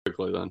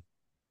Quickly then.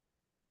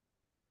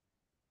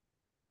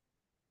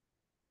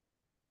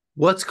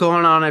 What's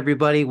going on,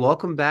 everybody?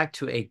 Welcome back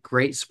to a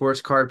great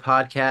sports card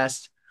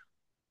podcast.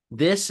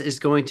 This is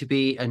going to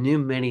be a new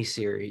mini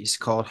series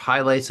called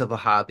Highlights of a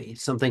Hobby,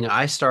 something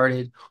I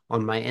started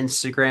on my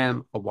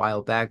Instagram a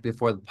while back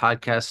before the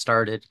podcast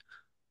started.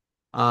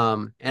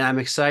 And I'm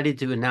excited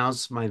to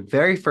announce my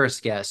very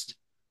first guest,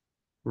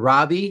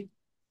 Robbie,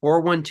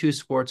 412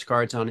 Sports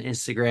Cards on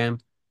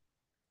Instagram.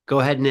 Go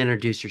ahead and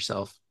introduce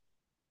yourself.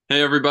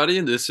 Hey everybody,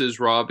 this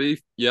is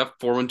Robbie. Yep,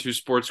 412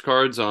 Sports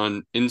Cards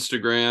on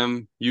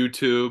Instagram,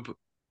 YouTube.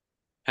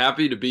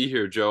 Happy to be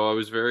here, Joe. I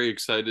was very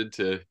excited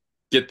to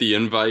get the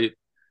invite.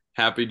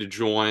 Happy to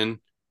join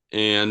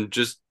and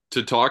just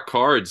to talk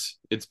cards.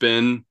 It's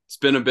been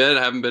a bit.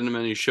 I haven't been to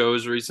many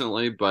shows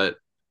recently, but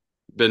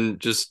been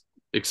just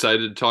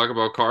excited to talk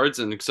about cards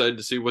and excited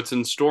to see what's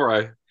in store.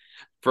 I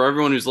For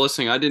everyone who's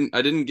listening, I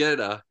didn't get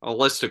a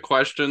list of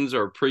questions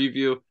or a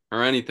preview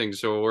or anything,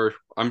 so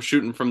I'm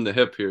shooting from the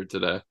hip here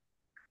today.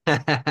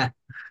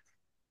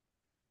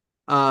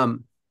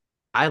 um,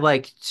 I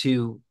like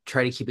to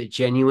try to keep it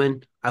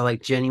genuine. I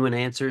like genuine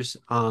answers.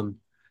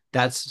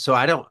 That's so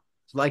I don't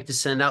like to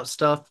send out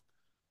stuff.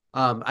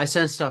 I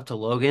send stuff to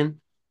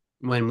Logan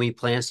when we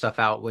plan stuff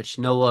out, which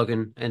no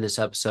Logan in this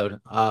episode.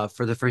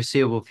 For the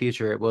foreseeable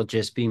future, it will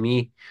just be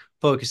me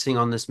focusing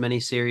on this mini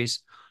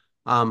series,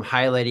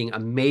 highlighting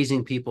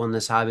amazing people in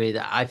this hobby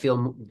that I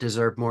feel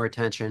deserve more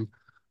attention.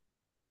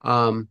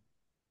 Um,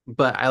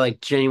 but I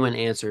like genuine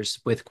answers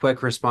with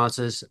quick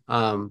responses.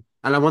 And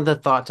I want the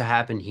thought to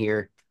happen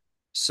here.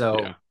 So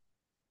Yeah.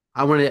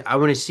 I want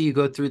to see you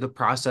go through the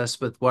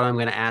process with what I'm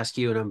going to ask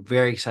you, and I'm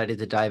very excited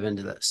to dive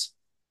into this.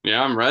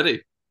 Yeah, I'm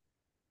ready.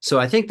 So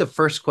I think the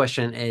first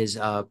question is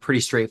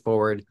pretty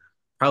straightforward.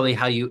 Probably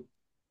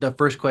the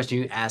first question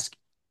you ask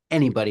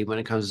anybody when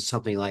it comes to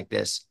something like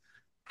this.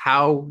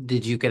 How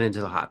did you get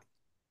into the hobby?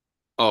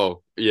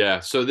 Oh, yeah.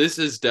 So this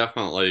is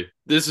definitely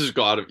Joe,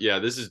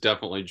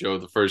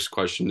 the first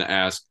question to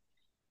ask.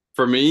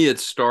 For me, it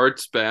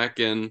starts back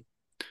in,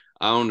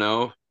 I don't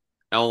know,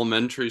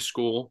 elementary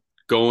school,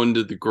 going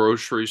to the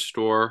grocery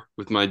store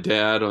with my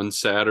dad on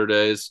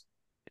Saturdays.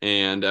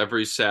 And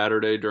every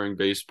Saturday during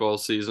baseball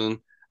season,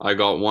 I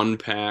got one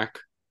pack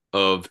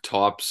of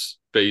Topps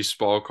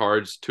baseball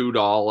cards,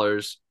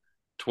 $2,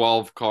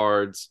 12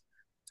 cards.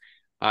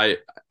 I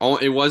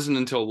It wasn't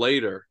until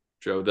later,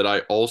 Joe, that I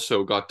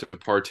also got to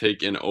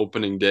partake in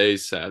opening day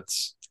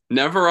sets.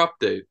 Never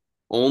update.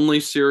 Only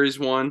Series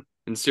 1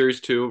 and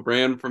Series 2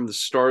 ran from the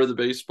start of the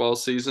baseball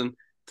season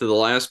to the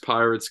last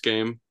Pirates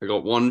game. I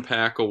got one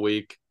pack a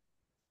week.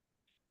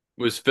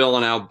 Was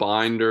filling out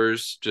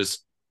binders,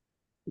 just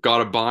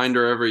got a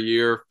binder every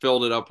year,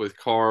 filled it up with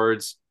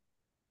cards.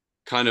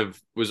 Kind of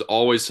was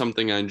always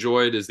something I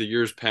enjoyed. As the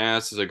years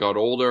passed, as I got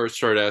older, I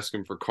started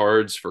asking for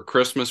cards for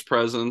Christmas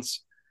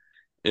presents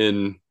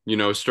and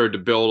started to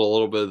build a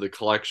little bit of the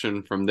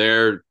collection from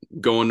there,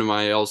 going to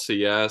my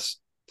LCS,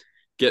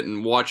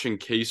 getting watching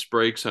case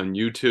breaks on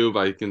YouTube.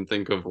 I can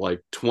think of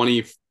like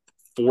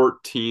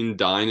 2014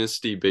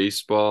 Dynasty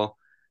Baseball,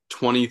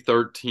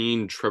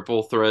 2013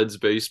 Triple Threads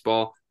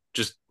Baseball.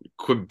 Just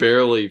could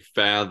barely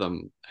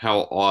fathom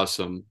how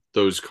awesome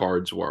those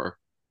cards were.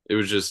 It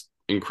was just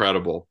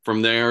incredible.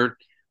 From there,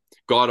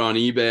 got on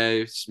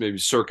eBay maybe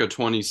circa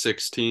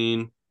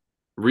 2016,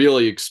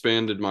 really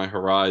expanded my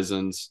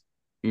horizons,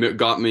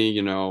 got me,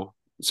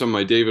 some of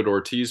my David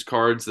Ortiz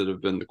cards that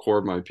have been the core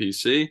of my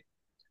PC.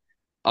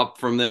 Up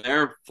from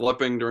there,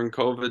 flipping during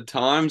COVID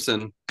times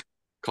and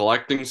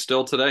collecting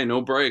still today, no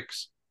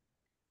breaks.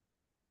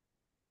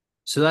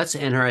 So that's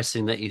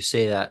interesting that you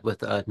say that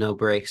with no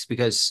breaks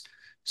because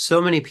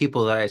so many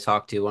people that I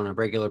talk to on a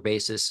regular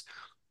basis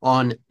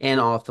on and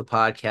off the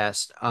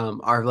podcast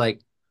are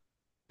like,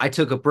 I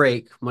took a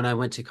break when I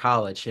went to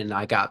college and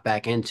I got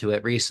back into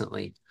it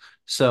recently.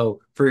 So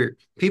for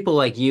people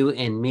like you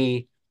and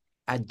me,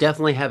 I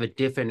definitely have a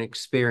different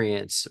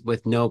experience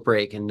with no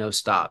break and no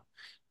stop.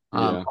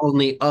 Yeah.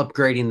 Only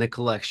upgrading the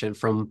collection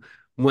from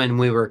when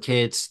we were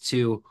kids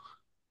to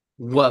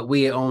what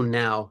we own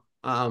now.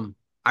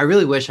 I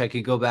really wish I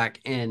could go back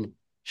and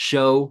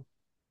show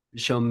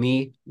show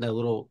me the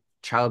little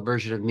child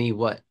version of me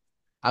what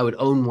I would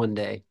own one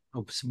day.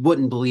 I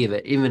wouldn't believe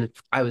it, even if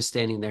I was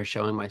standing there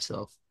showing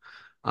myself.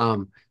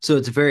 So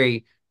it's a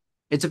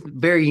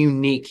very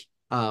unique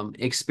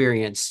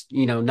experience,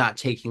 not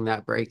taking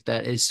that break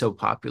that is so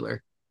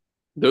popular.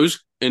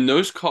 Those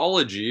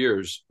college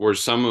years were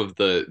some of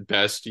the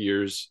best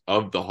years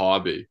of the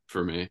hobby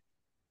for me.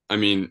 I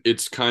mean,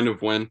 it's kind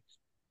of when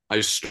I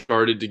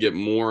started to get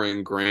more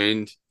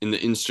ingrained in the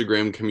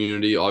Instagram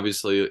community.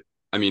 Obviously,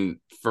 I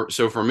mean,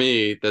 for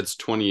me, that's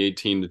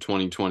 2018 to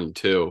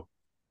 2022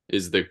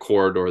 is the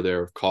corridor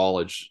there of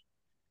college.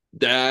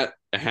 That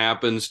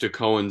happens to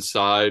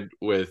coincide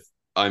with,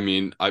 I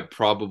mean, I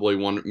probably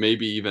want,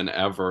 maybe even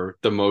ever,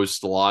 the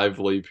most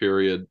lively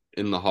period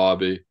in the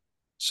hobby.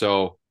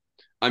 So,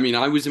 I mean,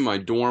 I was in my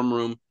dorm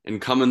room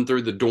and coming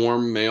through the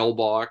dorm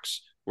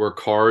mailbox were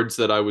cards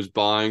that I was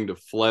buying to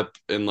flip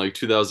in like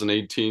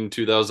 2018,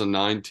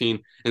 2019.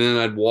 And then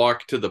I'd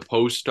walk to the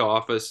post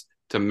office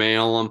to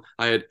mail them.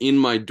 I had in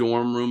my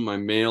dorm room my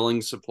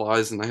mailing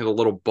supplies, and I had a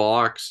little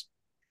box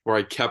where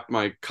I kept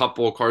my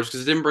couple of cards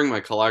because I didn't bring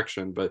my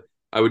collection, but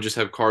I would just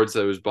have cards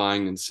that I was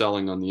buying and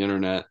selling on the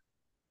internet.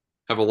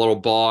 Have a little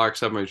box,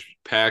 have my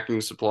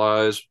packing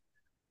supplies,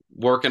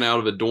 working out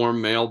of a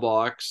dorm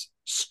mailbox,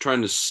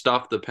 trying to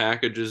stuff the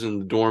packages in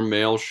the dorm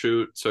mail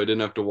chute so I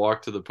didn't have to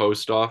walk to the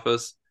post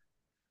office.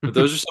 But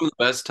those are some of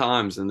the best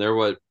times, and they're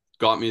what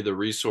got me the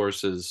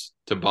resources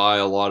to buy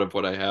a lot of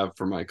what I have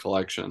for my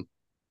collection.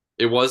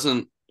 It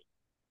wasn't,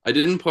 I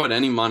didn't put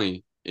any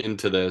money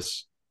into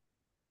this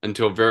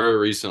until very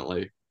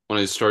recently when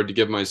I started to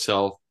give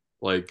myself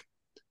like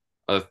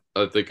I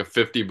think a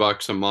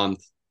 $50 a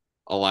month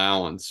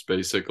allowance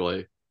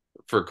basically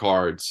for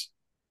cards.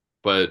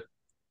 But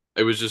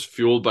it was just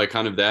fueled by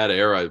kind of that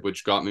era,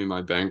 which got me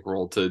my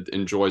bankroll to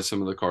enjoy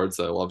some of the cards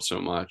that I love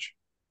so much.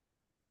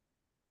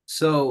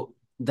 So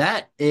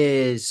that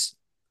is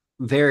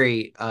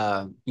very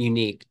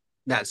unique,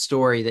 that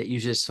story that you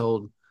just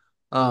told.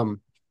 Um,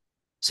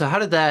 so how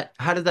did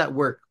that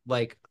work?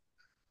 Like,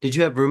 did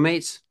you have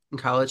roommates in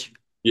college?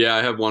 Yeah,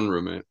 I have one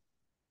roommate.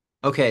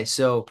 Okay,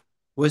 so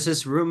was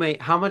this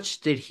roommate, how much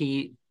did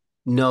he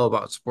know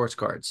about sports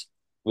cards?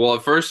 Well,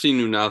 at first he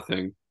knew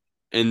nothing.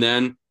 And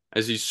then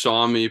as he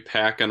saw me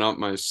packing up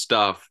my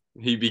stuff,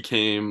 he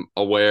became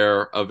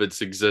aware of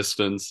its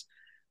existence.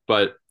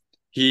 But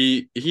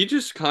he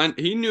just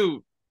he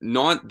knew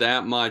not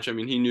that much. I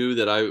mean, he knew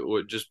that I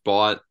would just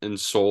bought and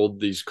sold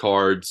these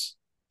cards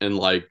and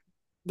like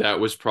that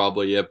was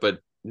probably it, but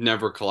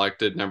never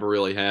collected, never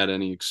really had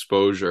any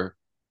exposure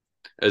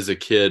as a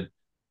kid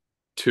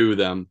to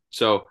them.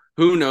 So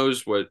who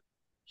knows what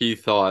he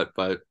thought,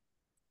 but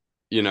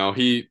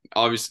he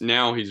obviously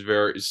now he's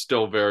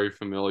still very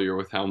familiar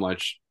with how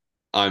much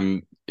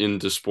I'm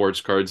into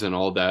sports cards and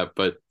all that.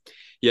 But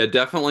yeah,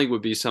 definitely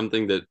would be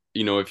something that,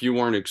 if you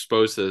weren't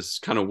exposed to this, it's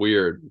kind of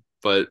weird.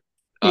 But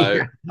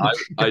I Yeah.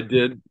 I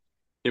did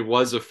it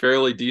was a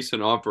fairly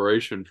decent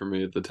operation for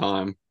me at the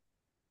time.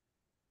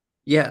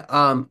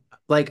 Yeah,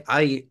 like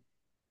I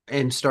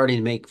am starting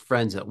to make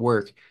friends at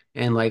work,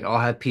 and like I'll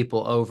have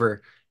people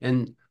over,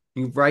 and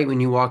right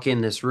when you walk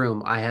in this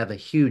room, I have a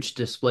huge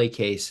display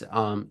case,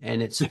 and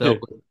it's filled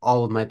with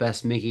all of my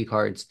best Mickey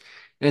cards.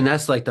 And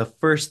that's like the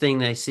first thing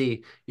they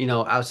see,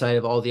 outside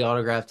of all the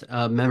autographed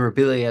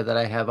memorabilia that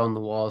I have on the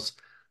walls.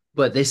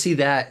 But they see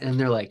that and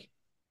they're like,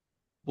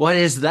 what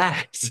is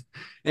that?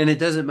 And it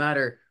doesn't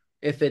matter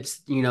if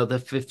it's, the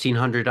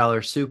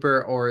 $1,500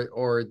 super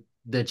or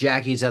the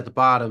Jackies at the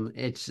bottom.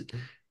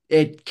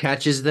 It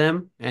catches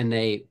them and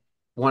they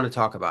want to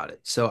talk about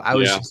it. So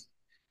Yeah.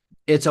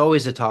 it's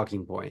always a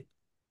talking point.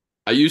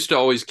 I used to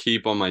always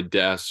keep on my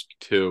desk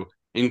too.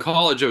 In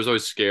college, I was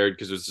always scared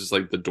because it was just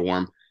like the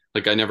dorm.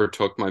 Like I never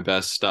took my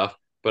best stuff,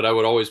 but I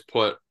would always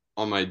put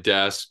on my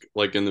desk,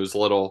 like in those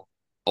little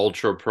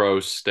Ultra Pro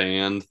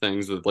stand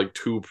things with like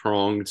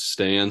two-pronged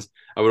stands.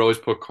 I would always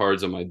put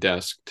cards on my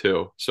desk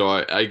too. So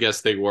I guess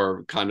they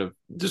were kind of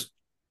just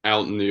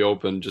out in the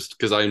open just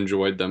because I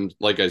enjoyed them,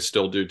 like I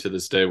still do to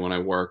this day when I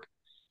work.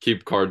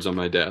 Keep cards on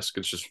my desk.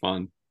 It's just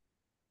fun.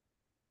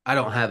 I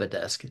don't have a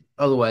desk.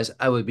 Otherwise,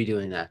 I would be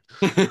doing that.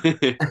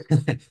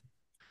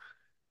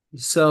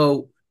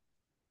 So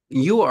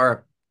you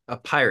are a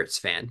Pirates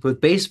fan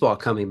with baseball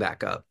coming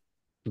back up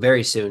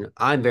very soon.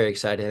 I'm very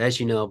excited. As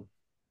you know,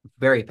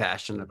 very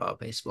passionate about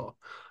baseball.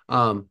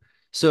 Um,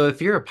 so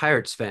if you're a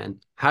Pirates fan,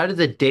 how did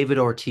the David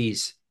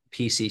Ortiz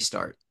PC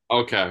start?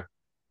 Okay.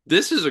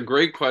 This is a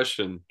great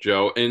question,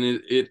 Joe, and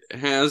it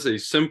has a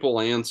simple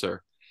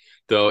answer,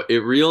 though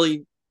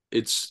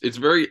it's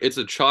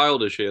a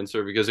childish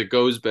answer because it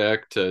goes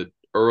back to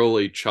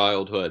early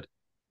childhood.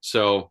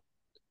 So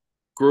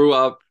grew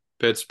up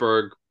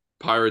Pittsburgh,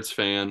 Pirates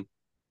fan.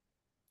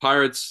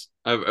 Pirates,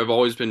 I've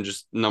always been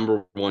just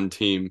number one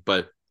team,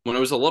 but when I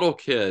was a little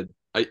kid,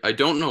 I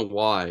don't know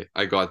why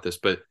I got this,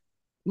 but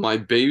my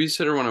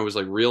babysitter when I was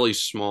like really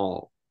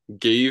small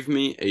gave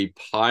me a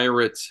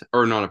Pirates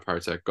or not a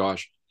Pirates hat,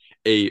 gosh,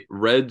 a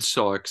Red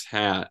Sox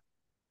hat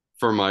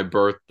for my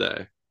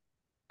birthday.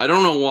 I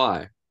don't know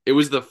why. It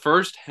was the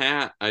first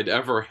hat I'd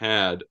ever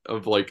had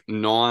of like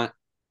not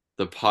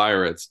the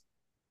Pirates,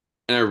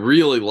 and I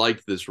really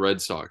liked this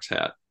Red Sox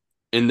hat.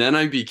 And then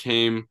I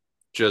became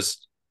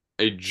just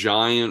a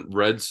giant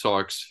Red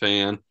Sox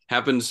fan.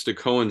 Happens to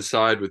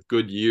coincide with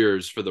good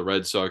years for the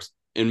Red Sox.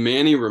 And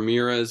Manny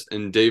Ramirez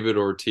and David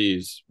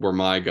Ortiz were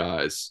my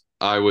guys.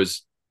 I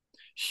was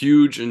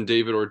huge in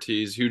David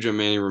Ortiz, huge in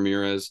Manny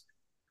Ramirez.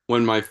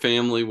 When my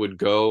family would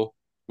go,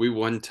 I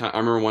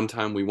remember one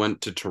time we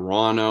went to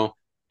Toronto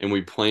and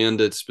we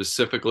planned it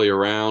specifically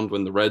around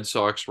when the Red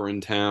Sox were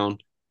in town.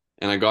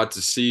 And I got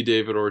to see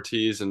David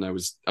Ortiz and I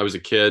was a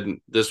kid and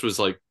this was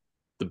like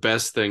the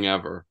best thing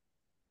ever.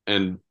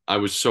 And I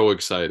was so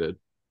excited.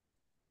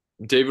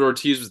 David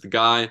Ortiz was the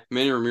guy,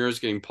 Manny Ramirez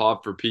getting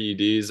popped for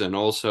PEDs and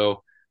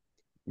also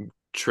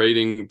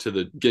getting traded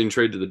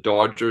to the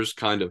Dodgers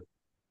kind of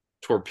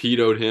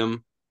torpedoed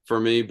him for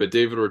me, but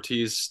David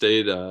Ortiz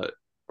stayed a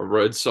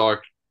Red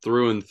Sox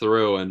through and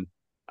through, and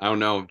I don't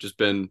know, just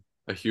been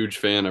a huge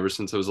fan ever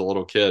since I was a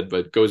little kid.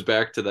 But goes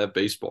back to that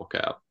baseball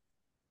cap.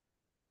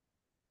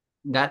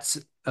 That's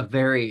a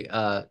very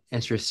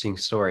interesting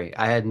story.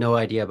 I had no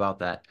idea about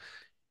that,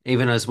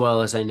 even as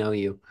well as I know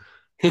you.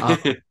 Um,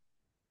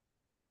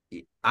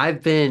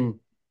 I've been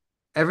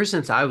ever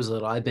since I was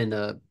little, I've been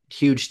a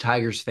huge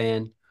Tigers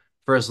fan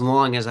for as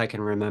long as I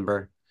can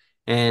remember.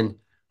 And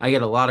I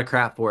get a lot of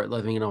crap for it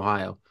living in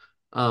Ohio.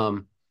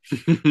 Um,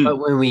 but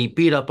when we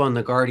beat up on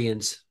the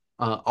Guardians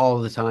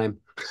all the time,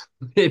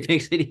 it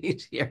makes it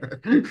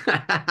easier.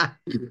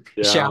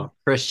 Yeah, Shout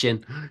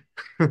Christian.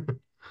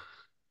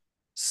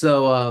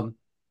 So,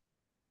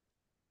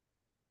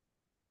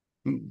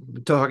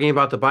 talking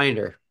about the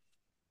binder,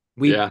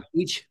 we yeah,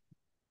 each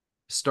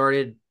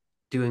started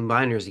doing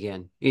binders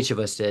again. Each of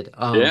us did.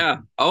 yeah.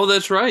 Oh,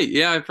 that's right.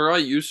 Yeah, I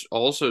forgot you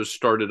also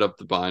started up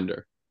the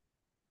binder.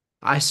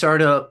 I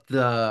started up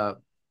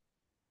the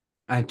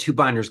I have two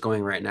binders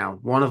going right now.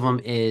 One of them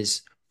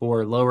is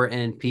for lower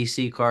end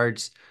PC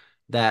cards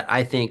that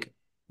I think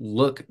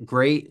look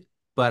great,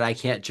 but I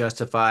can't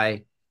justify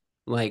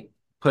like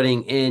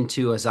putting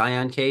into a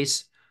Zion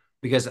case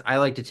because I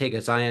like to take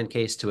a Zion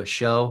case to a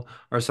show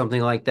or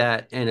something like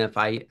that. And if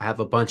I have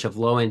a bunch of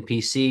low end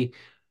PC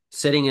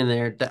sitting in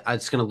there,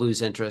 it's going to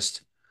lose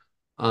interest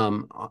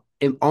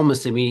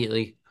almost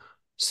immediately.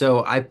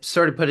 So I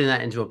started putting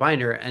that into a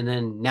binder, and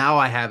then now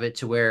I have it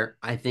to where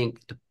I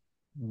think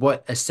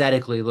what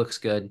aesthetically looks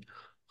good.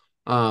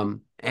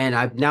 And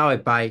I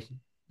buy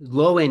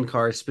low end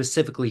cards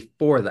specifically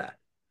for that.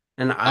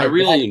 And I I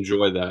really that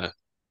enjoy that.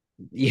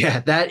 yeah,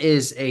 that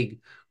is a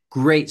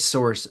great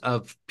source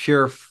of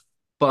pure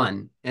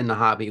fun in the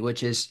hobby,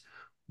 which is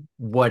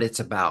what it's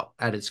about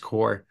at its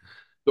core.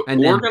 The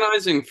And then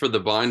organizing for the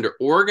binder,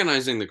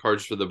 organizing the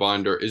cards for the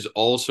binder is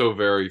also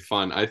very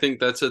fun. I think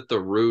that's at the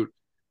root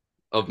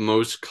of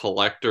most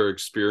collector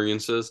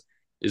experiences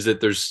is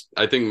that there's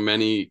I think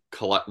many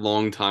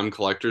long-time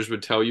collectors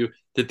would tell you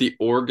that the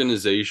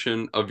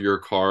organization of your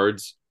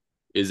cards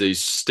is a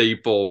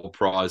staple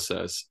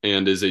process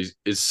and is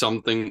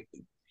something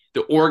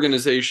the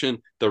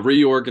organization, the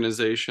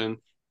reorganization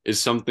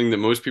is something that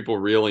most people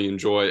really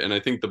enjoy and I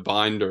think the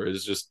binder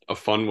is just a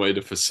fun way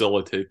to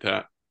facilitate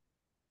that.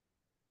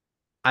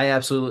 I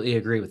absolutely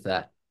agree with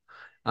that.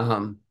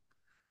 Um,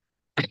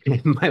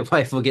 my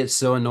wife will get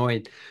so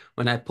annoyed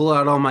when I pull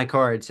out all my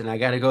cards and I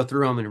got to go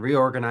through them and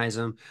reorganize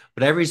them.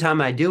 But every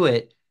time I do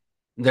it,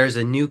 there's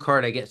a new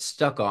card I get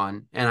stuck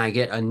on and I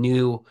get a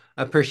new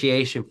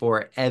appreciation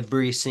for it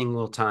every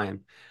single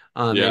time.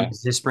 And Yeah. it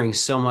just brings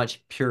so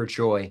much pure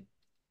joy.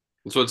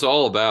 That's what it's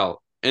all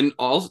about. And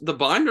also the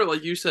binder,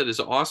 like you said, is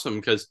awesome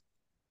because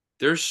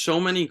there's so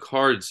many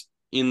cards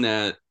in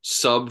that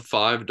sub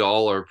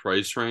 $5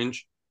 price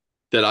range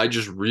that I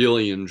just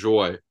really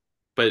enjoy.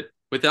 But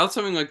without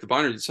something like the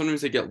binder,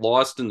 sometimes they get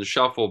lost in the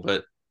shuffle,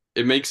 but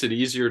it makes it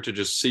easier to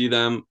just see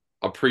them,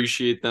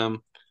 appreciate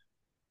them.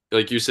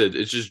 Like you said,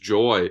 it's just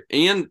joy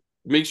and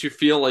makes you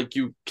feel like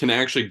you can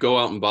actually go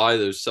out and buy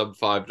those sub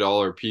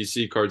 $5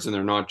 PC cards and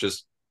they're not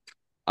just,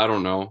 I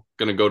don't know,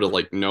 gonna go to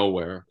like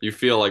nowhere. You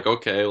feel like,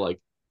 okay, like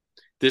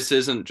this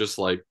isn't just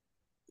like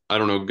I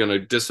don't know, gonna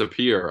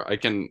disappear. I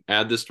can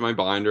add this to my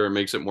binder. It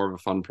makes it more of a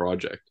fun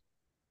project.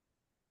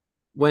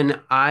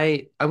 When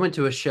I went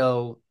to a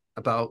show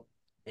about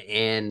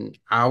an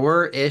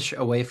hour-ish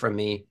away from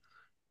me,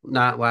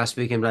 not last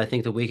weekend, but I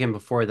think the weekend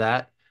before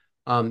that.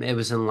 It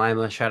was in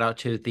Lima. Shout out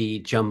to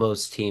the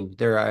Jumbos team.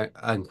 They're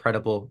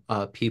incredible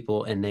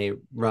people, and they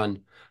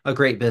run a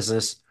great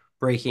business,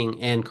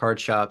 breaking and card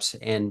shops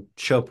and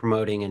show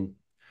promoting and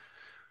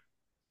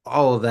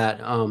all of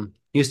that.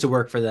 Used to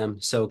work for them,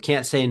 so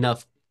can't say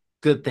enough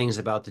good things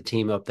about the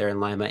team up there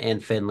in Lima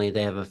and Findlay.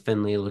 They have a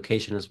Findlay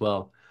location as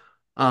well.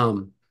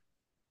 Um,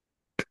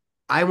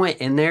 I went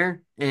in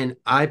there and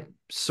I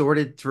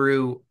sorted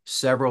through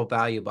several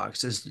value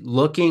boxes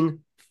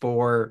looking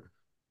for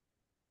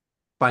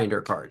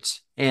binder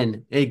cards.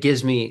 And it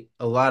gives me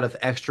a lot of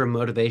extra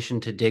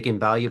motivation to dig in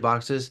value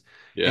boxes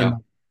Yeah.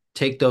 and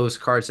take those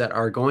cards that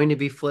are going to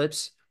be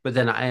flips, but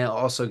then I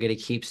also get to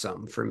keep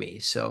some for me.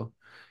 So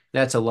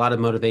that's a lot of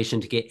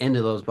motivation to get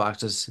into those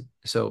boxes.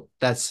 So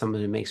that's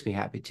something that makes me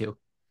happy too.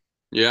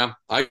 Yeah.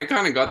 I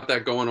kind of got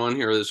that going on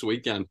here this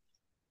weekend.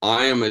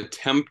 I am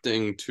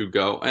attempting to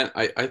go, and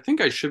I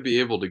think I should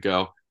be able to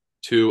go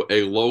to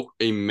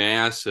a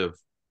massive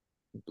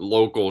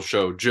local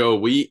show. Joe,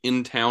 we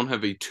in town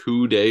have a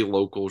 2 day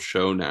local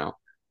show now.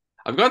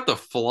 I've got the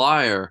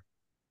flyer.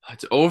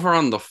 It's over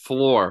on the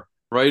floor,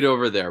 right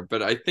over there.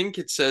 But I think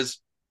it says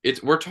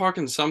it's we're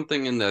talking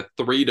something in the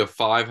 300 to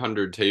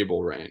 500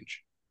 table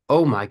range.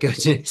 Oh my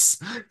goodness.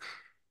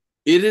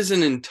 It is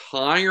an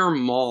entire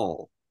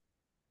mall.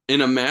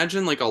 And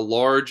imagine like a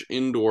large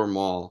indoor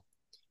mall.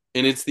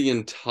 And it's the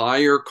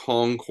entire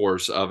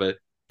concourse of it.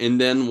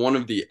 And then one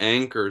of the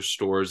anchor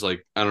stores,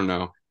 like, I don't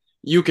know,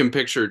 you can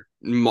picture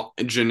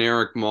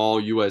generic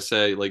mall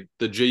USA, like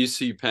the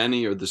JC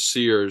Penney or the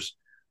Sears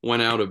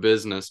went out of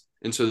business.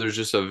 And so there's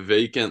just a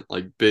vacant,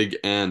 like, big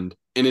end.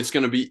 and it's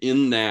going to be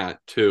in that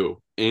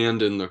too,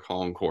 and in the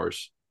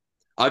concourse.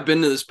 I've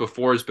been to this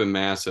before; it's been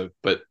massive,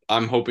 but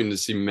I'm hoping to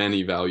see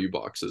many value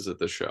boxes at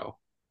the show.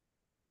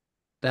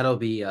 That'll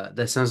be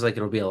that sounds like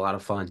it'll be a lot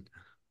of fun.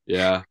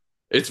 Yeah,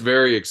 it's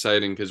very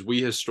exciting because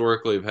we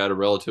historically have had a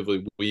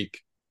relatively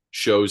weak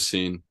show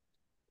scene,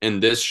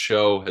 and this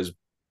show has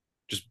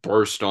just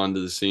burst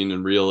onto the scene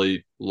and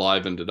really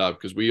livened it up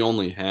because we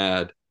only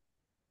had,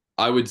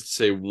 I would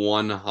say,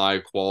 one high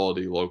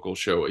quality local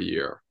show a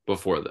year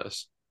before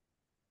this.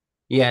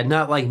 Yeah,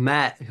 not like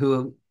Matt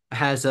who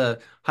has a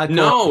high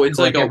quality No, it's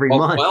show like like every a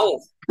month.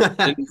 wealth.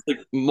 And it's like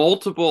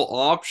multiple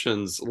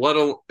options. Let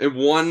alone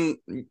one.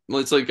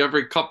 It's like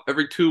every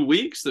 2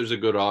 weeks there's a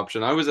good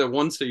option. I was at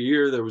once a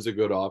year there was a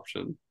good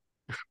option.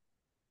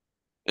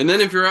 And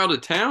then if you're out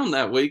of town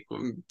that week,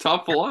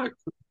 tough luck.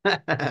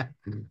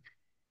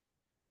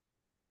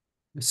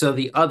 So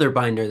the other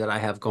binder that I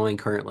have going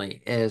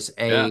currently is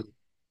Yeah. a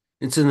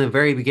it's in the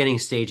very beginning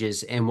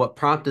stages, and what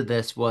prompted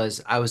this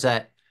was I was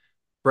at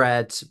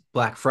Brad's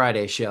Black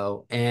Friday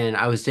show and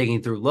I was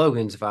digging through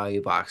Logan's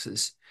value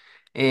boxes,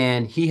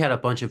 and he had a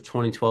bunch of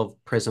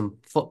 2012 Prism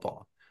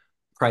football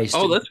priced,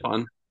 Oh, that's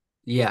fun.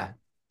 yeah,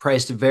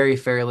 priced very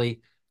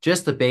fairly,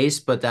 just the base,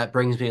 but that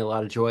brings me a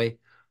lot of joy.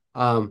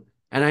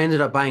 And I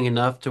ended up buying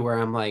enough to where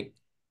I'm like,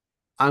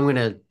 I'm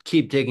gonna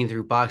keep digging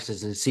through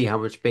boxes and see how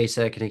much base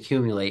I can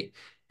accumulate.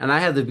 And I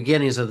have the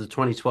beginnings of the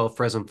 2012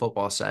 Prism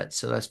football set,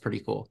 so that's pretty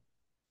cool.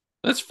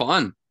 That's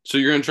fun. So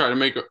you're gonna try to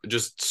make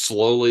just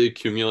slowly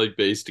accumulate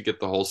base to get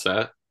the whole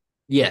set.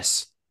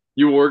 Yes.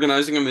 You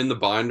organizing them in the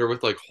binder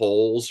with like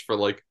holes for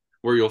like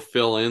where you'll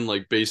fill in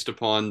like based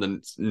upon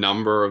the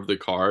number of the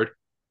card.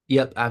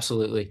 Yep,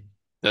 absolutely.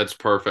 That's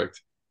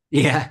perfect.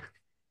 Yeah.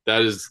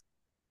 That is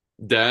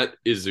that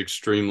is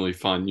extremely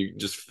fun. You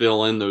just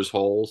fill in those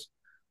holes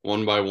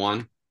one by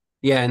one.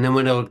 Yeah, and then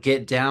when it'll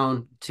get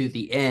down to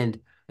the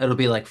end, it'll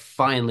be like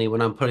finally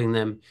when I'm putting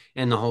them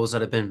in the holes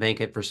that have been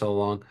vacant for so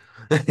long.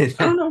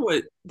 I don't know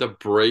what the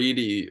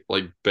Brady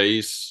like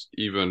base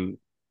even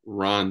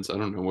runs. I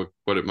don't know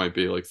what it might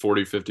be, like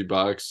 40,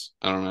 $50.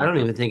 I don't I know. don't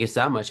even think it's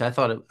that much. I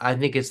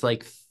think it's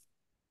like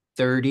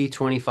 30,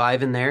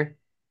 25 in there.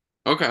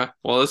 Okay.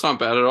 Well, that's not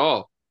bad at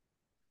all.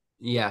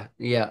 Yeah,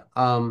 yeah.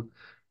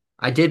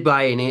 I did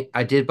buy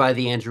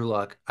the Andrew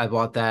Luck. I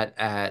bought that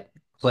at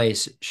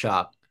Place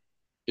Shop.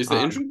 Is the Um,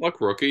 Andrew Luck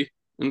rookie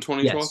in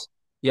 2012? yes.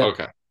 Yep.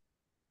 Okay.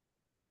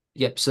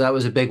 Yep. So that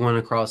was a big one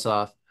to cross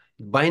off.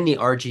 Buying the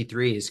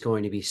RG3 is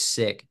going to be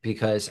sick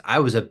because I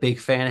was a big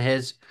fan of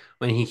his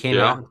when he came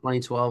Yeah. out in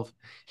 2012.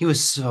 He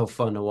was so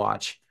fun to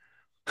watch.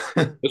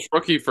 It's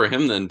rookie for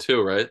him then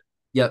too, right?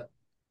 Yep.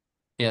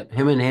 Yep.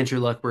 Him and Andrew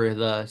Luck were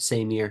the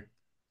same year.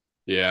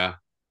 Yeah.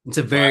 It's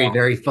a very, Wow.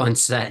 very fun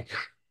set.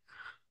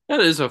 That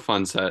is a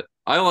fun set.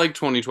 I like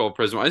 2012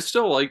 Prism. I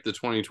still like the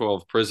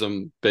 2012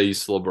 Prism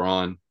base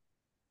LeBron.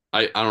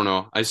 I don't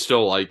know. I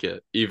still like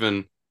it.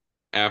 Even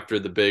after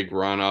the big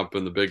run up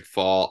and the big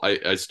fall,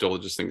 I still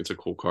just think it's a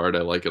cool card.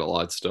 I like it a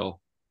lot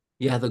still.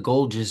 Yeah, the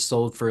gold just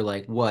sold for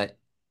like what?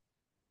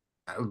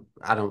 I,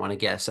 I don't want to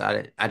guess.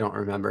 I don't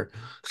remember.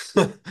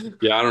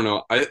 Yeah, I don't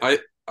know.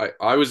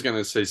 I was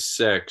gonna say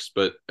six,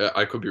 but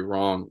I could be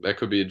wrong. That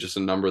could be just a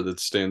number that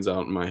stands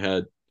out in my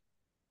head.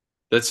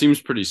 That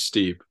seems pretty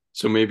steep,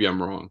 so maybe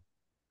I'm wrong.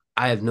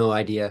 I have no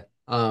idea.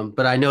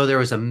 But I know there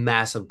was a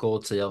massive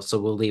gold sale, so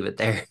we'll leave it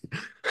there.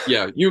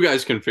 Yeah, you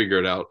guys can figure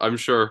it out. I'm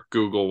sure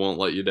Google won't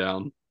let you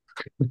down.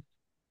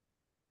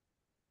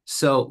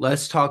 So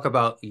let's talk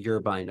about your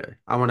binder.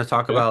 I want to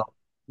talk Yeah. about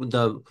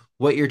the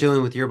what you're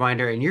doing with your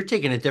binder, and you're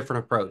taking a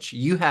different approach.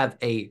 You have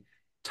a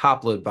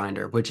top load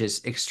binder, which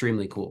is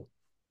extremely cool.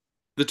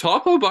 The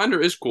topo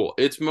binder is cool.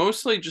 It's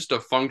mostly just a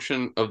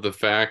function of the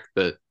fact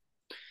that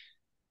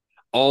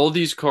all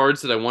these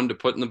cards that I wanted to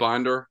put in the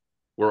binder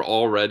were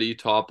already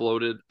top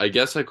loaded. I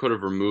guess I could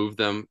have removed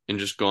them and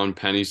just gone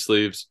penny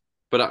sleeves,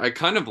 but I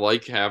kind of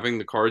like having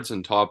the cards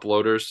in top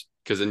loaders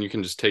because then you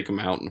can just take them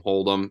out and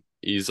hold them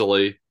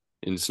easily.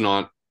 And it's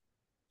not,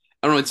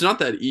 I don't know, it's not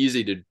that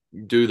easy to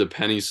do the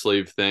penny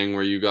sleeve thing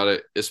where you got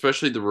to,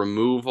 especially the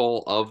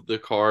removal of the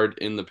card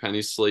in the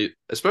penny sleeve,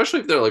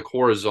 especially if they're like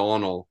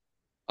horizontal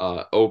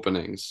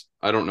openings.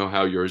 I don't know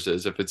how yours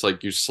is, if it's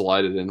like you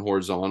slide it in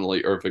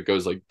horizontally or if it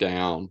goes like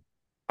down.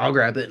 I'll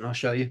grab it and I'll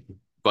show you.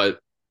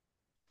 But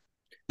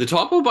the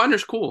topo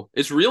binder's cool.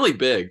 It's really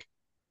big.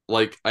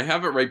 Like I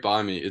have it right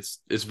by me. It's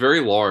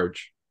very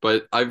large,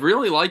 but I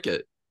really like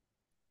it.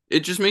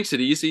 It just makes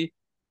it easy.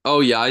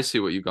 Oh yeah, I see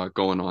what you got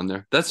going on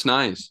there. That's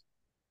nice.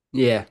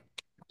 Yeah,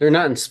 they're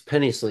not in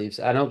penny sleeves.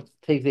 I don't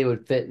think they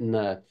would fit in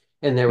there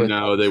with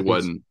No, penny they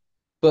sleeves. wouldn't.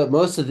 But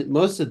most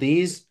of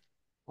these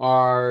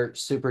are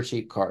super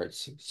cheap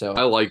cards.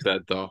 I So like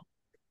that though.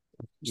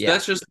 So yeah,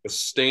 that's just a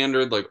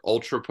standard like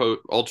ultra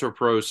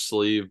pro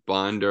sleeve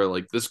binder,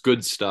 like this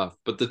good stuff.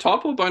 But the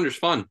topo binder's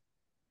fun.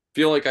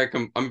 Feel like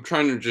I'm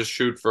trying to just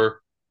shoot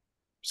for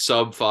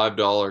sub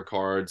 $5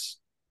 cards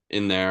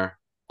in there.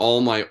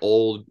 All my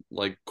old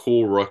like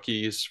cool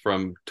rookies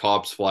from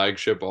Topps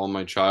flagship, all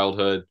my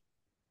childhood.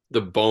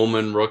 the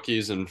Bowman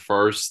rookies and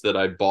first that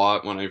I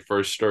bought when I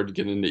first started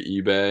getting into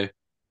eBay.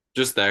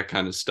 Just that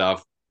kind of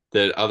stuff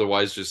that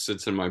otherwise just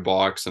sits in my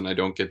box and I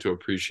don't get to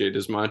appreciate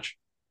as much.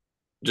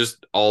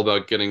 Just all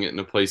about getting it in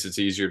a place it's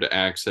easier to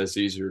access,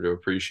 easier to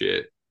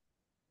appreciate.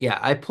 Yeah,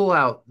 I pull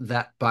out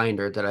that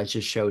binder that I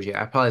just showed you.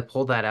 I probably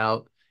pull that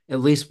out at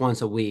least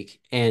once a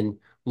week and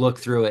look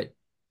through it.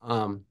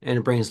 And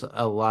it brings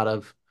a lot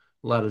of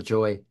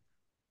joy.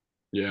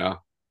 Yeah.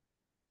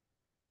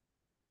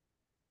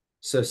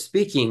 So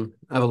speaking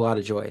of a lot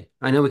of joy,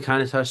 I know we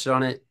kind of touched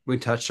on it. We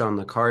touched on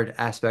the card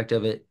aspect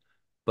of it,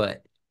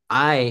 but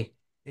I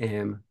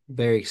am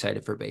very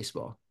excited for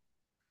baseball.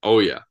 Oh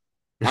yeah.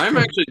 I'm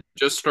actually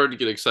just starting to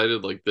get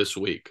excited like this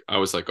week. I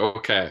was like,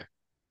 okay,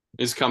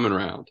 it's coming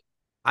around.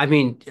 I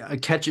mean,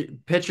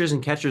 pitchers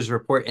and catchers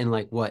report in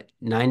like what,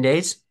 9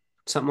 days,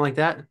 something like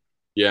that.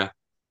 Yeah.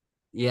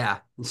 Yeah,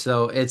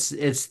 so it's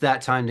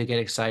that time to get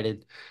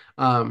excited.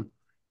 Um,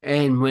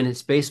 and when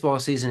it's baseball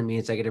season, it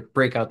means I get to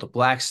break out the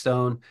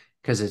Blackstone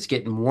because it's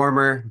getting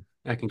warmer.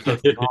 I can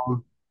cook from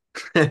home.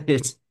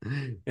 It's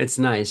it's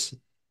nice.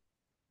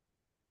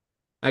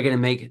 I get to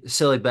make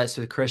silly bets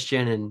with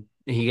Christian, and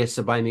he gets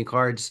to buy me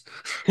cards.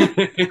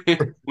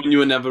 When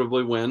you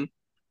inevitably win.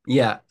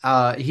 Yeah,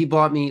 he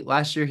bought me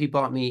last year. He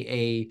bought me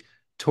a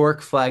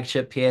Torque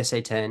flagship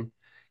PSA 10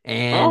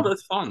 Oh, and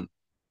that's fun.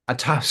 a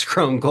Topps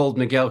Chrome Gold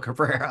Miguel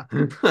Cabrera.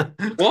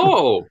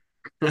 Whoa.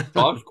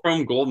 Topps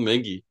Chrome Gold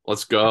Miggy.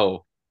 Let's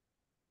go.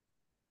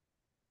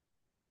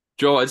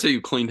 Joe, I'd say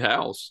you cleaned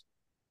house.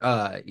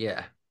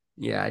 Yeah.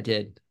 Yeah, I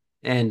did.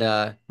 And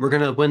we're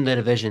gonna win the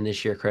division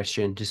this year,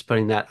 Christian.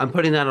 I'm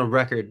putting that on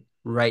record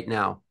right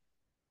now.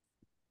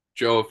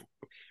 Joe, if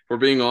we're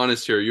being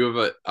honest here, you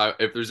have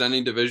if there's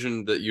any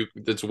division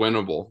that's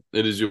winnable,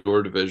 it is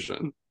your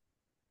division.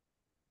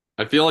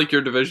 I feel like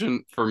your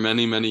division for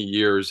many, many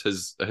years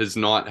has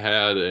not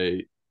had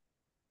a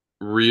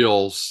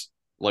real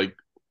like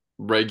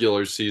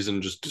regular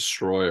season just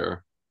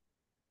destroyer.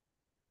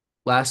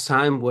 Last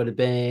time would have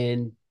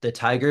been the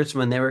Tigers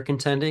when they were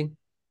contending.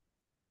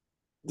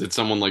 Did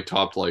someone like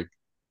topped like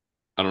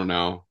I don't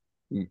know,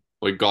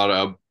 like got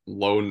a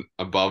low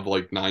above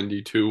like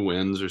 92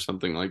 wins or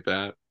something like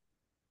that?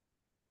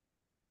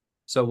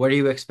 So what are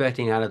you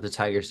expecting out of the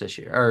Tigers this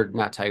year? Or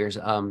not Tigers,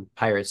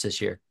 Pirates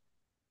this year?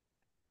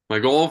 My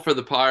goal for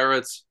the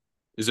Pirates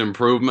is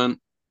improvement.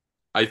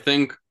 I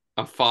think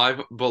a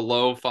five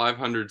below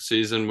 500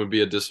 season would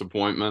be a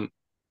disappointment.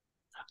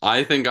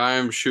 I think I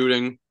am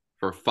shooting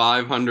for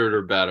 500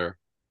 or better.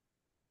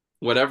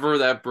 Whatever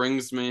that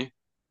brings me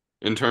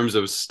in terms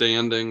of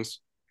standings,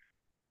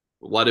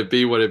 let it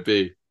be what it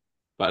be.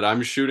 But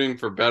I'm shooting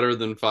for better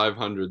than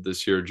 500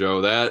 this year,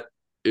 Joe. That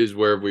is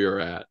where we are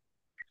at.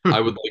 I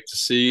would like to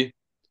see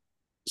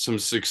some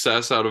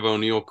success out of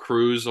O'Neill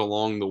Cruz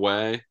along the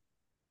way.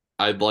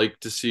 I'd like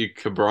to see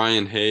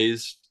Cabrian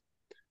Hayes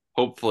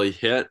hopefully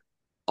hit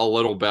a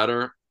little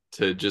better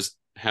to just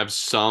have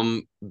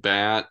some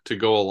bat to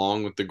go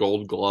along with the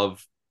gold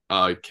glove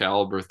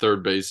caliber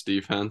third base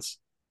defense.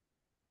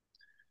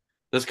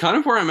 That's kind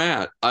of where I'm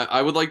at.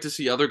 I would like to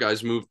see other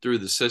guys move through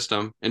the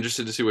system.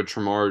 Interested to see what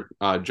Tremar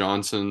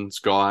Johnson's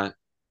got.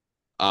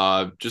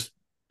 Just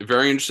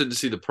very interested to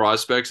see the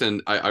prospects.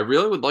 And I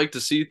really would like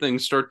to see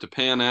things start to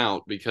pan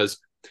out because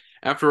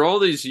after all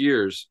these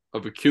years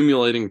of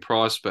accumulating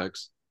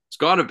prospects, it's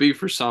got to be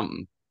for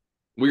something.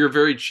 We are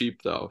very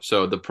cheap though,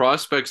 so the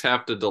prospects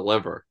have to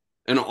deliver,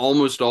 and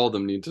almost all of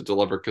them need to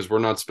deliver because we're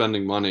not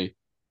spending money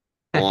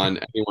on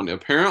anyone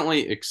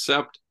apparently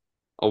except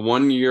a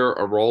 1 year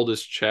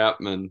Aroldis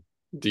Chapman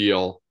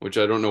deal, which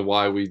I don't know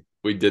why we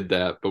did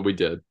that, but we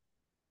did.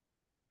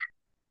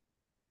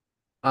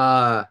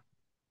 Uh,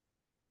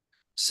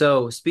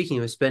 so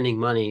speaking of spending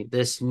money,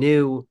 this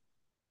new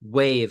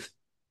wave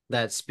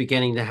that's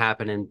beginning to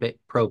happen in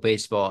pro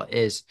baseball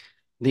is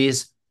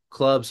these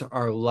clubs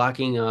are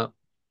locking up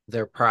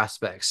their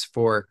prospects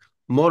for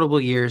multiple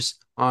years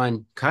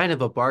on kind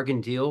of a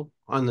bargain deal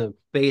on the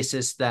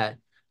basis that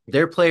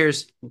their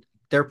players,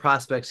 their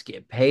prospects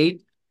get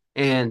paid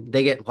and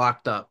they get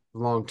locked up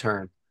long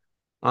term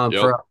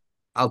Yep. for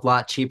a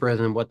lot cheaper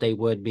than what they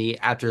would be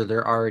after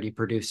they're already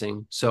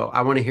producing. So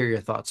I want to hear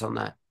your thoughts on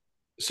that.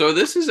 So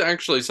this is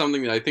actually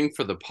something that I think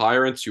for the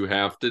Pirates you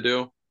have to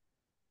do.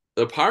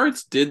 The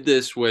Pirates did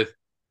this with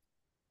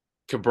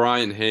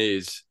Cabrian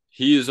Hayes.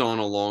 He is on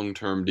a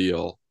long-term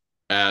deal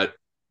at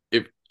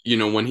if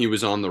when he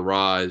was on the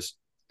rise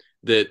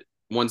that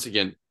once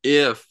again,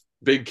 if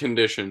big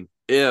condition,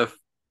 if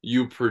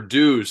you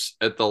produce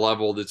at the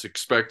level that's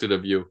expected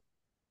of you,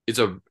 it's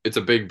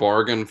a big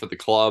bargain for the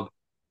club.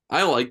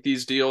 I like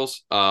these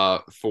deals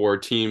for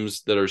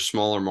teams that are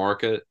smaller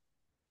market.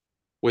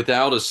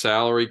 Without a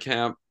salary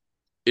cap,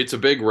 it's a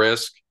big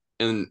risk.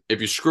 And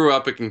if you screw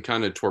up, it can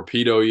kind of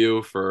torpedo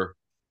you for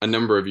a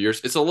number of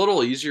years. It's a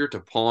little easier to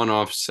pawn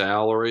off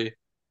salary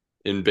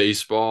in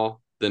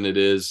baseball than it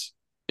is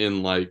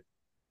in like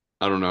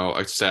I don't know,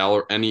 a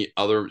salary, any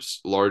other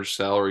large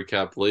salary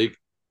cap league.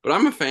 But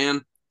I'm a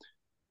fan.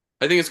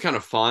 I think it's kind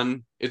of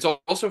fun. it's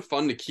also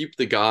fun to keep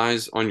the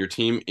guys on your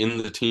team in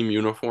the team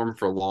uniform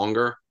for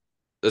longer.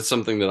 That's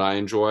something that I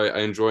enjoy.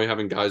 I enjoy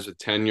having guys with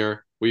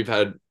tenure. We've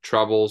had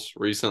troubles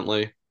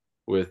recently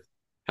with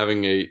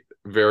having a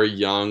very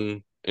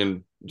young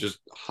and just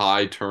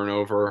high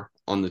turnover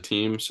on the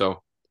team.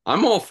 So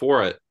I'm all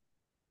for it.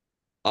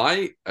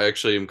 I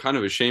actually am kind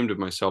of ashamed of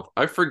myself.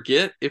 I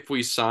forget if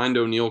we signed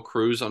O'Neal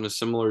Cruz on a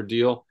similar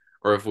deal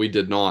or if we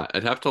did not.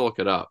 I'd have to look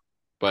it up.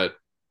 But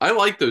I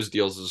like those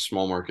deals as a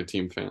small market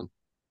team fan.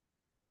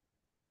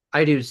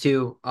 I do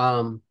too,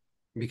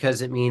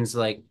 because it means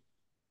like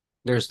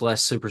there's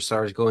less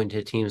superstars going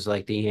to teams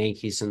like the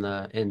Yankees and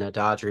the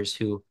Dodgers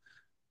who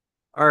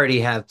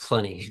already have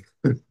plenty.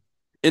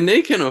 And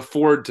they can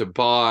afford to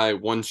buy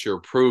once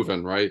you're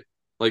proven, right?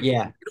 Like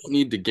Yeah, you don't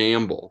need to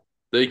gamble.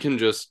 They can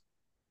just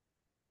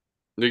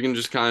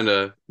kind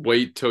of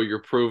wait till you're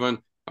proven.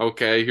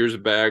 Okay, here's a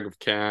bag of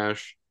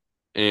cash,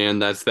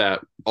 and that's that.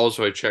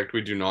 Also, I checked.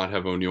 We do not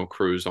have O'Neal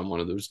Cruz on one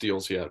of those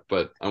deals yet,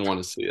 but I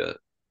want to see it.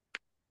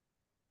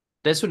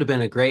 this would have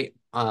been a great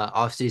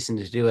off season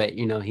to do it.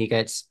 You know, he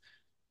gets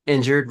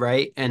injured,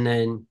 right? And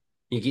then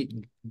you get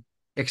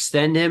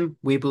extend him.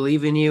 We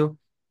believe in you.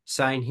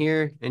 Sign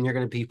here, and you're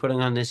going to be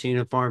putting on this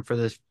uniform for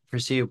the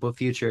foreseeable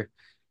future.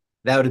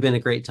 That would have been a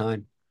great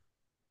time.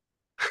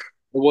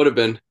 It would have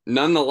been.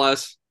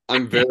 Nonetheless,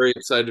 I'm very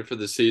excited for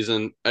the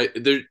season.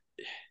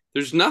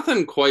 There's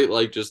nothing quite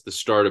like just the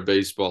start of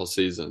baseball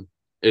season.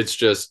 It's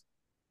just,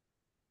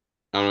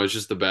 I don't know, it's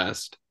just the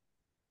best.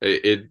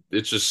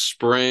 It's just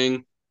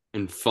spring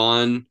and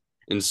fun,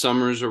 and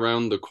summer's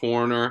around the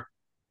corner,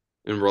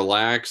 and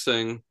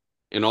relaxing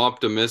and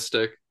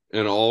optimistic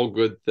and all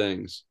good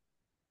things.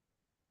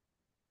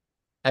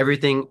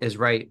 Everything is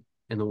right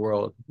in the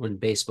world when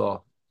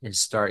baseball is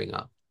starting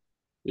up.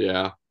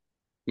 Yeah.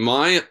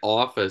 My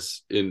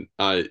office in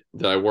that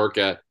I work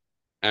at,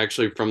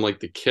 actually from like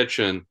the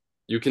kitchen,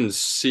 you can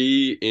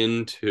see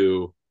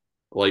into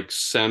like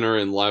center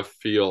and left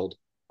field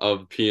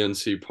of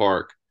PNC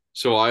Park.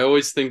 So I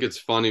always think it's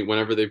funny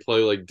whenever they play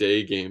like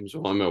day games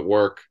while I'm at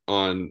work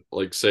on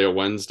like say a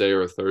Wednesday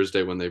or a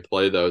Thursday when they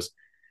play those.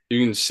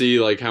 You can see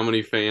like how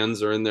many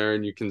fans are in there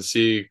and you can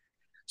see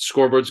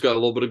scoreboard's got a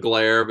little bit of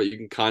glare, but you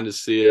can kind of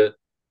see it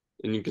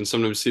and you can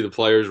sometimes see the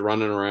players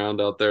running around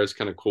out there. It's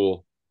kind of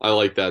cool. I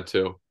like that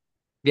too.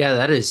 Yeah,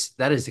 that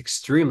is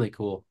extremely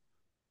cool.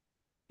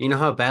 You know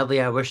how badly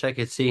I wish I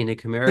could see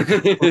Nick America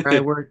where I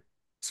work?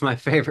 It's my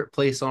favorite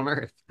place on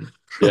earth.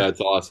 Yeah,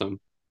 it's awesome.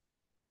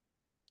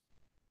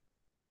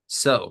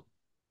 So,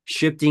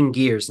 shifting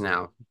gears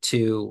now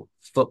to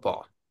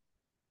football.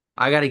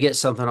 I got to get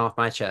something off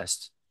my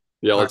chest.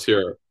 Yeah, All let's right.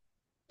 hear it.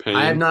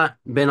 I have Pain. not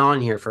been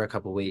on here for a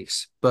couple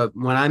weeks, but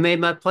when I made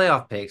my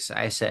playoff picks,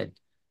 I said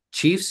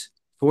Chiefs,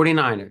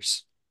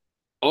 49ers.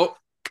 Oh,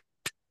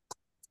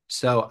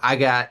 So I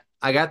got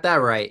that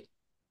right.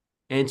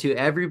 And to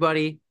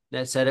everybody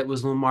that said it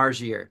was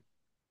Lamar's year,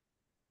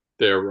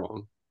 they're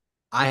wrong.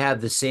 I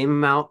have the same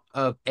amount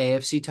of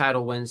AFC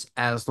title wins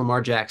as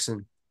Lamar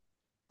Jackson.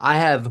 I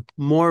have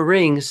more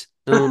rings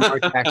than Lamar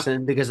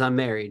Jackson because I'm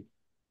married.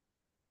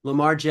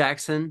 Lamar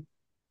Jackson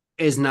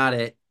is not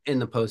it in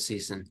the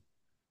postseason.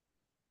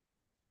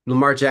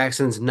 Lamar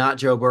Jackson's not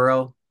Joe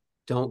Burrow.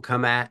 Don't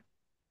come at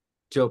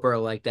Joe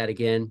Burrow like that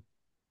again.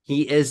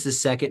 He is the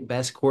second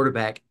best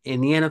quarterback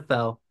in the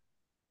NFL.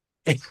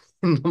 And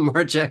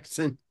Lamar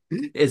Jackson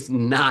is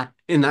not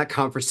in that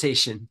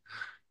conversation.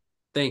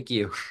 Thank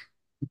you.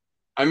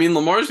 I mean,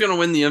 Lamar's going to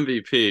win the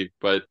MVP,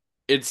 but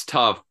it's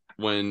tough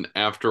when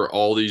after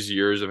all these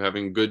years of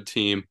having a good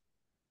team,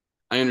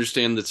 I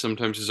understand that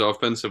sometimes his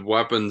offensive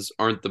weapons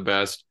aren't the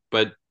best,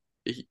 but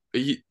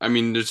I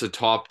mean, there's a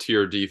top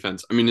tier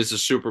defense. I mean, it's a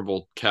Super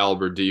Bowl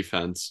caliber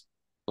defense.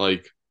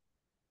 Like,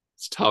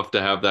 it's tough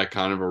to have that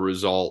kind of a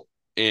result.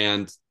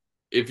 And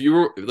if you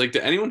were like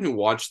to anyone who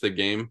watched the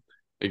game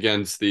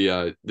against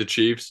the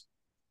Chiefs,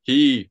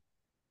 he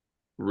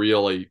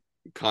really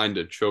kind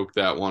of choked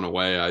that one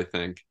away, I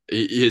think.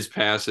 His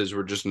passes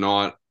were just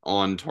not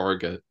on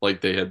target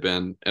like they had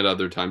been at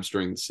other times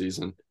during the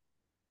season.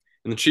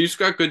 And the Chiefs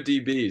got good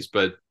DBs,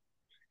 but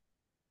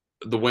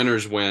the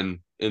winners win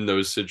in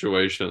those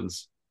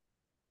situations.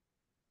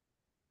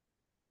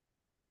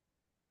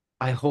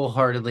 I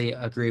wholeheartedly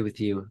agree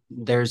with you.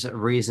 There's a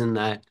reason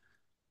that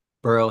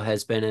Burrow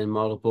has been in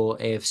multiple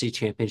AFC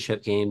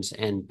championship games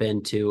and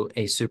been to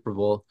a Super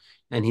Bowl,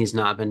 and he's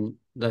not been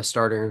the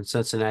starter in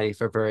Cincinnati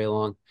for very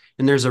long.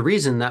 And there's a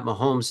reason that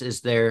Mahomes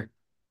is there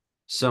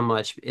so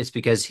much. It's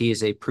because he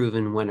is a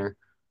proven winner.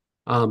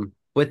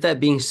 With that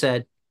being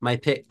said, I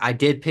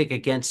did pick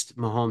against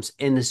Mahomes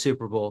in the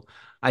Super Bowl.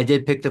 I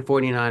did pick the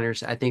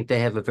 49ers. I think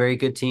they have a very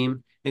good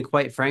team. And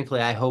quite frankly,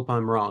 I hope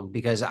I'm wrong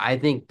because I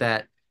think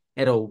that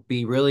it'll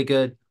be really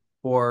good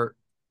for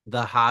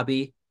the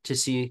hobby to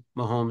see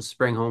Mahomes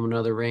bring home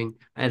another ring.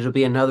 And it'll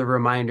be another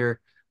reminder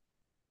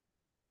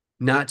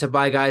not to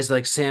buy guys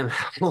like Sam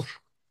Howell.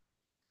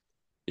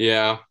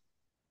 Yeah,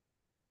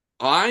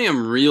 I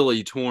am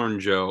really torn,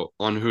 Joe,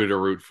 on who to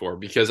root for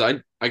because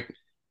I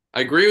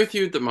agree with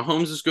you that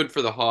Mahomes is good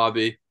for the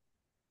hobby.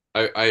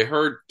 I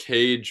heard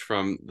Cage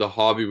from the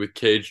Hobby with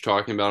Cage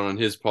talking about it on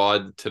his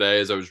pod today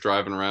as I was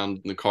driving around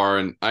in the car,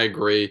 and I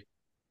agree.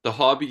 The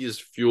hobby is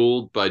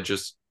fueled by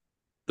just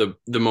the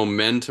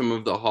momentum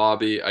of the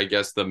hobby. I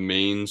guess the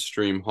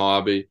mainstream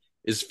hobby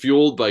is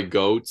fueled by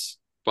goats,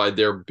 by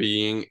there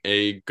being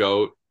a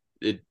goat.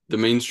 The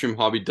mainstream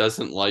hobby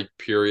doesn't like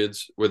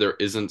periods where there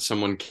isn't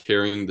someone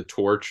carrying the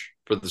torch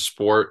for the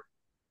sport.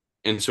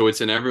 And so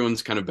it's in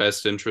everyone's kind of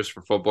best interest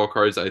for football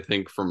cards, I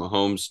think, for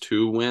Mahomes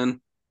to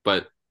win.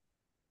 But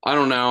I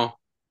don't know.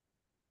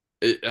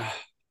 It,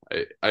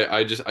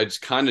 I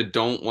just kind of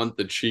don't want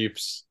the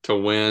Chiefs to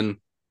win,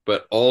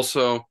 but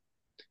also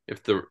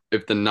if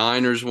the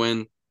Niners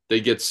win,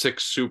 they get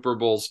 6 Super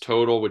Bowls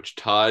total, which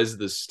ties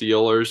the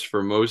Steelers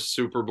for most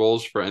Super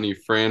Bowls for any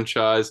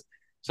franchise.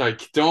 So I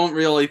don't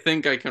really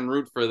think I can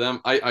root for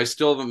them. I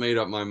still haven't made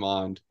up my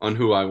mind on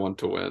who I want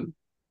to win.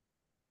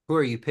 Who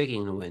are you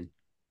picking to win?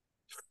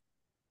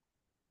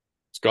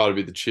 It's got to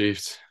be the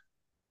Chiefs.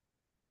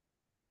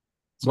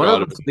 It's One got of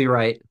to us will be. be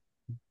right.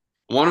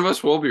 One of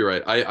us will be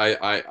right.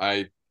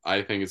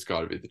 I think it's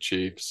got to be the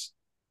Chiefs.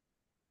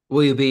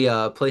 Will you be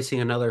placing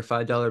another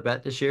 $5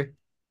 bet this year?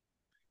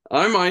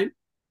 I might.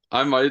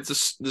 I might.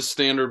 It's the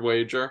standard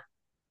wager.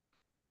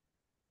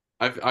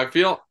 I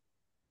feel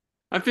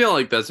I feel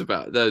like that's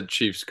about the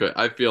Chiefs could.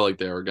 I feel like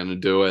they were going to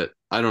do it.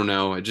 I don't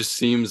know. It just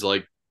seems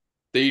like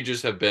they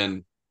just have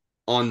been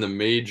on the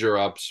major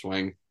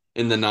upswing,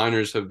 and the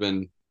Niners have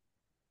been.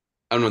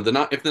 I don't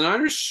know. If the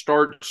Niners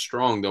start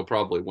strong, they'll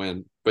probably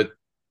win. But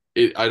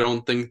I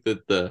don't think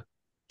that the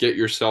get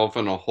yourself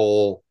in a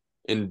hole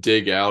and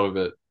dig out of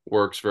it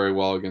works very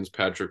well against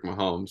Patrick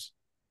Mahomes.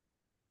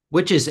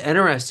 Which is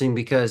interesting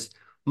because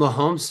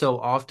Mahomes so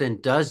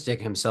often does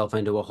dig himself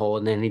into a hole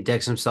and then he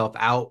digs himself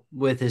out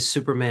with his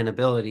Superman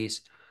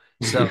abilities.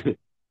 So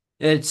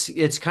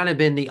it's kind of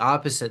been the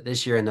opposite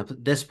this year in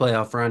this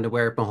playoff round to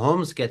where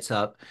Mahomes gets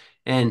up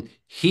and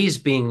he's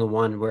being the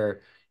one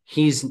where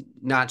he's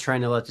not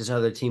trying to let this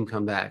other team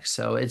come back.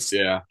 So it's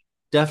Yeah,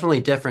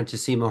 definitely different to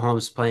see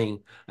Mahomes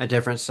playing a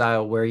different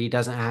style where he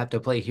doesn't have to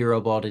play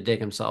hero ball to dig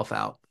himself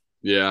out.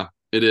 yeah,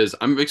 it is.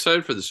 I'm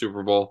excited for the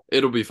Super Bowl.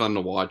 It'll be fun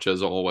to watch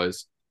as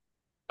always.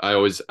 I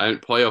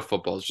playoff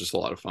football is just a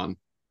lot of fun.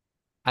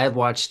 I've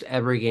watched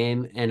every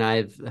game and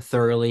I've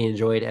thoroughly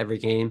enjoyed every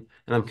game.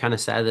 And I'm kind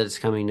of sad that it's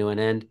coming to an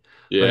end.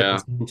 But at the Yeah,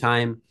 same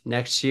time,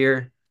 next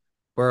year,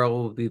 Burrow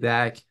will be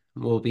back.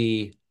 We'll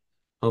be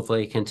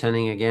hopefully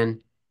contending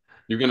again.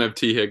 you gonna have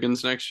T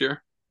Higgins next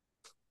year?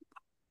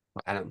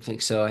 I don't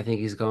think so. I think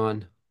he's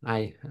gone.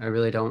 I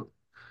really don't.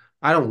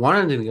 I don't want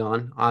him to be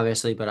gone,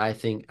 obviously, but I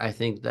think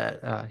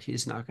that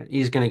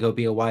he's gonna go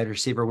be a wide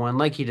receiver one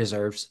like he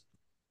deserves.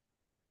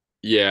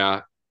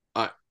 Yeah,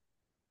 I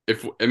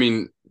if I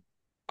mean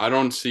I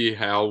don't see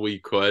how we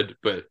could,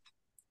 but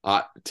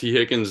T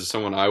Higgins is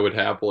someone I would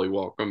happily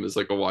welcome as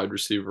like a wide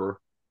receiver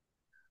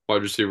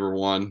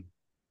one.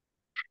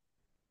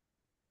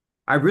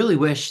 I really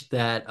wish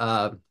that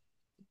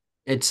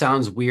it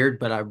sounds weird,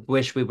 but I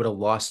wish we would have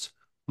lost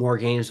more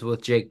games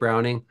with Jake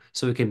Browning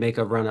so we could make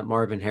a run at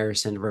Marvin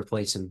Harrison to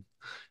replace him.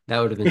 That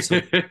would have been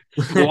so.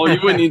 Well, you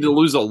would need to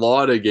lose a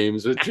lot of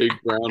games with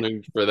Jake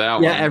Browning for that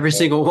Yeah, one. every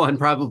single one,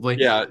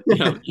 probably. Yeah,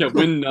 yeah, yeah.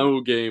 Win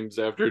no games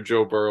after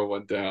Joe Burrow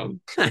went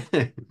down. All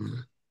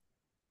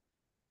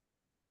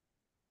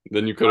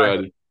Then you could have right.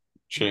 had a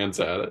chance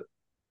at it.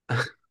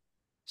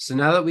 So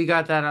now that we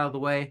got that out of the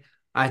way,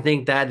 I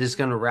think that is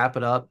going to wrap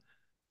it up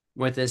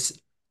with this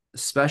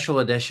special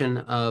edition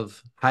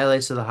of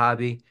Highlights of the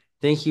Hobby.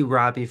 Thank you,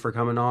 Robbie, for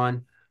coming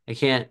on. I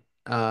can't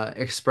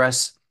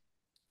express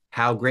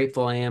how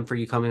grateful I am for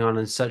you coming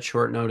on such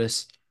short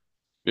notice.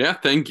 Yeah,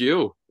 thank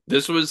you.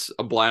 This was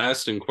a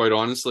blast and quite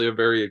honestly a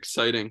very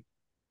exciting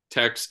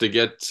text to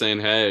get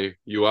saying, "Hey,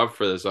 you up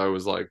for this?" I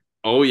was like,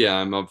 "Oh yeah,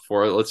 I'm up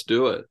for it. Let's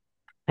do it."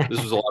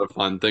 This was a lot of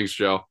fun. Thanks,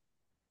 Joe.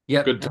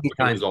 Yep, Good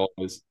talking as anytime.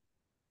 always.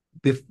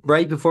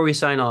 Right before we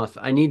sign off,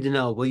 I need to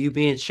know, will you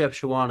be in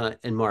Shepshewana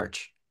in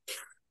March?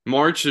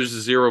 March, there's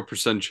a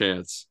 0%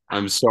 chance.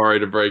 I'm sorry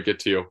to break it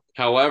to you.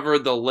 However,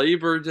 the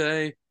Labor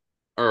Day,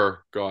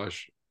 or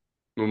gosh,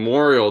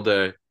 Memorial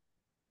Day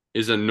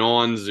is a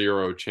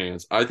non-zero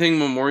chance. I think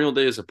Memorial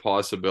Day is a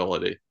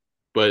possibility,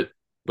 but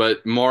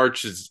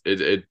March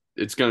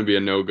it's going to be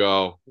a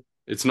no-go.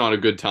 It's not a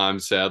good time,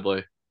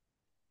 sadly.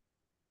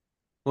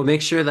 Well,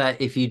 make sure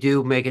that if you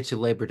do make it to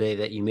Labor Day,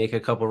 that you make a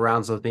couple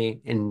rounds with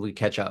me and we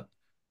catch up.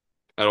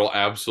 That'll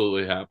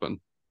absolutely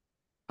happen.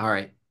 All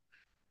right.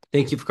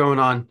 Thank you for coming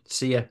on.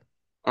 See ya.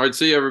 All right,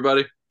 see you,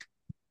 everybody.